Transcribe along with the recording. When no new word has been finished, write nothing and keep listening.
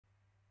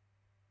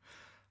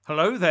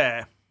Hello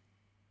there.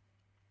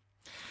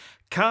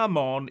 Come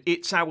on,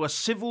 it's our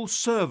civil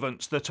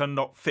servants that are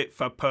not fit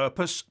for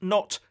purpose,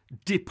 not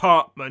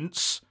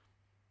departments.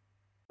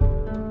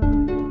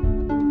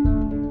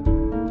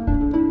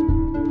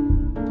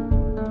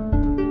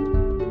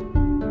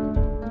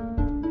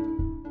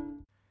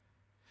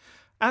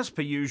 As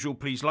per usual,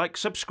 please like,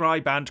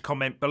 subscribe and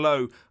comment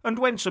below. And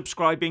when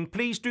subscribing,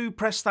 please do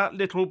press that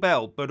little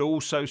bell, but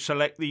also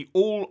select the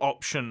all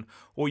option,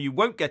 or you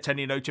won't get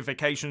any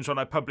notifications when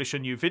I publish a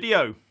new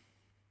video.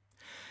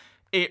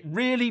 It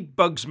really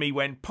bugs me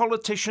when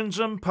politicians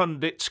and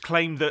pundits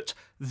claim that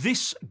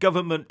this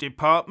government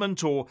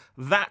department or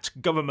that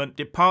government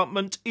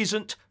department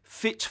isn't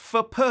fit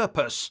for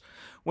purpose,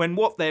 when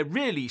what they're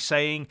really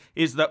saying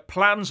is that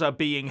plans are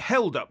being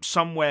held up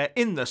somewhere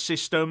in the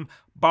system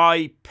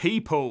by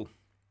people.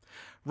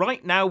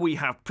 Right now we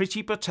have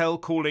Priti Patel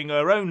calling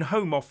her own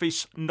Home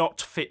Office not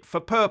fit for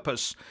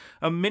purpose,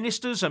 and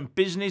ministers and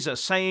business are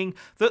saying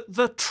that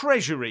the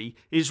Treasury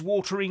is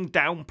watering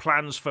down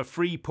plans for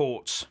free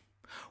ports.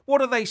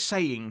 What are they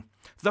saying?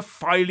 The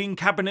filing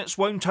cabinets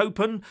won't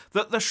open,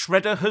 that the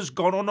shredder has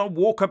gone on a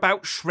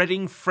walkabout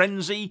shredding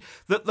frenzy,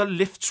 that the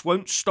lifts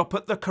won't stop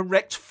at the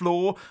correct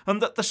floor,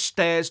 and that the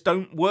stairs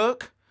don't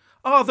work?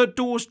 Are the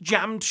doors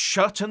jammed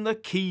shut and the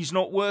keys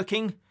not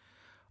working?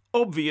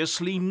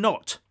 Obviously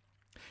not.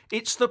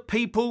 It's the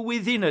people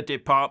within a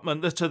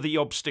department that are the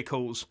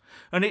obstacles,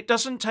 and it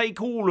doesn't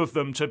take all of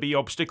them to be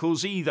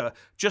obstacles either,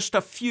 just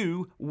a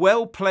few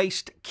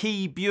well-placed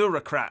key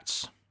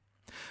bureaucrats.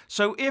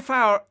 So if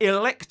our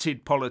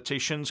elected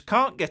politicians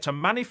can't get a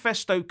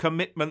manifesto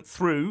commitment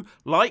through,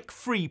 like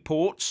free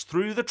ports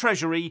through the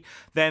Treasury,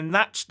 then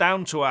that's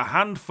down to a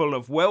handful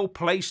of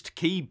well-placed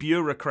key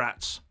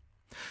bureaucrats.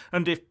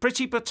 And if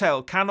Priti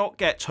Patel cannot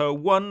get her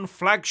one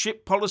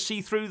flagship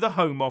policy through the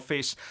Home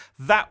Office,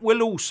 that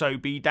will also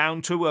be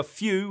down to a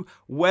few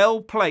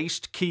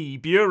well-placed key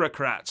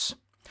bureaucrats.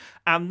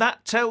 And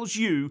that tells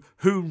you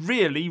who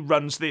really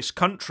runs this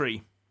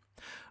country.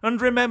 And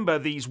remember,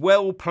 these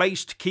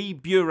well-placed key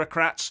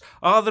bureaucrats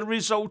are the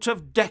result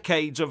of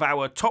decades of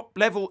our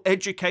top-level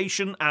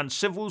education and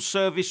civil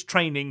service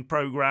training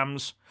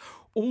programmes,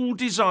 all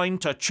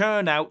designed to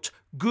churn out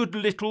good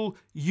little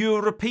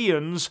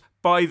Europeans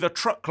by the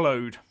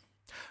truckload.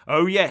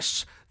 Oh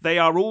yes, they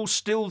are all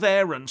still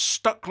there and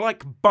stuck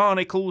like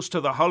barnacles to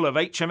the hull of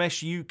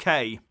HMS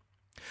UK.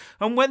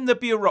 And when the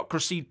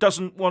bureaucracy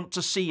doesn't want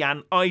to see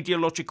an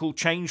ideological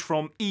change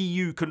from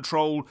EU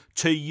control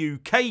to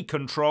UK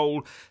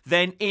control,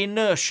 then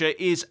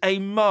inertia is a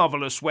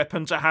marvellous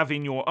weapon to have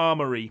in your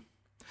armoury.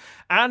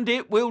 And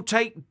it will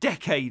take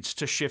decades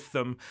to shift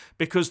them,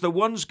 because the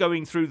ones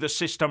going through the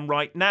system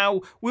right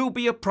now will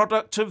be a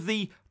product of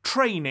the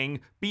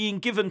training being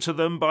given to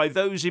them by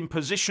those in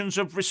positions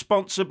of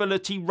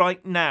responsibility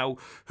right now,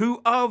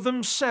 who are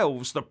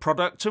themselves the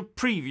product of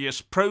previous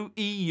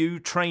pro-EU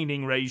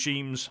training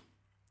regimes.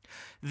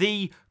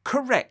 The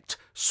correct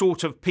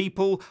sort of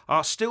people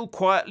are still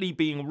quietly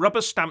being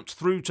rubber-stamped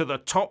through to the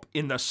top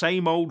in the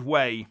same old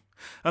way.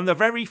 And the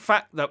very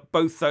fact that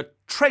both the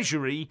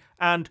Treasury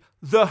and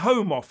the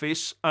Home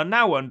Office are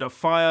now under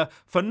fire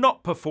for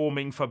not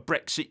performing for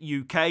Brexit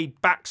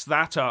UK backs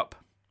that up.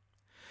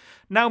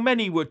 Now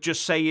many would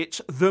just say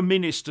it's the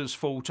minister's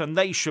fault and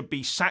they should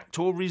be sacked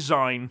or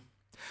resign.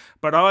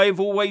 But I've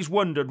always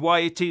wondered why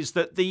it is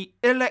that the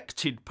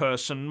elected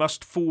person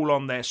must fall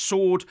on their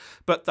sword,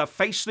 but the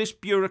faceless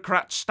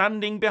bureaucrats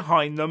standing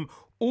behind them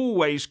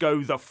always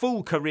go the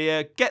full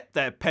career, get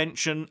their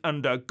pension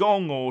and a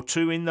gong or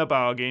two in the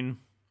bargain.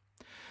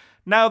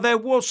 Now there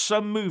was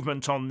some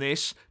movement on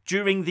this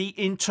during the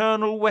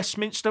internal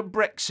Westminster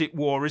Brexit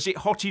war as it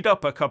hotted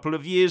up a couple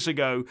of years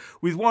ago,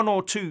 with one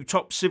or two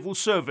top civil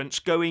servants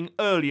going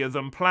earlier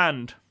than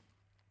planned.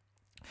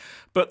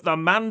 But the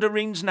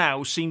mandarins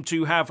now seem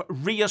to have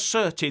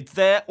reasserted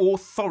their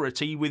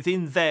authority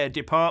within their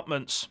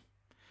departments.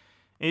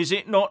 Is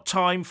it not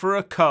time for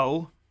a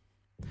cull?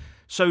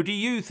 So do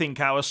you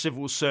think our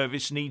civil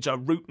service needs a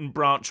root and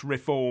branch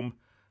reform?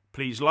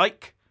 Please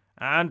like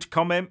and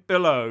comment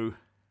below.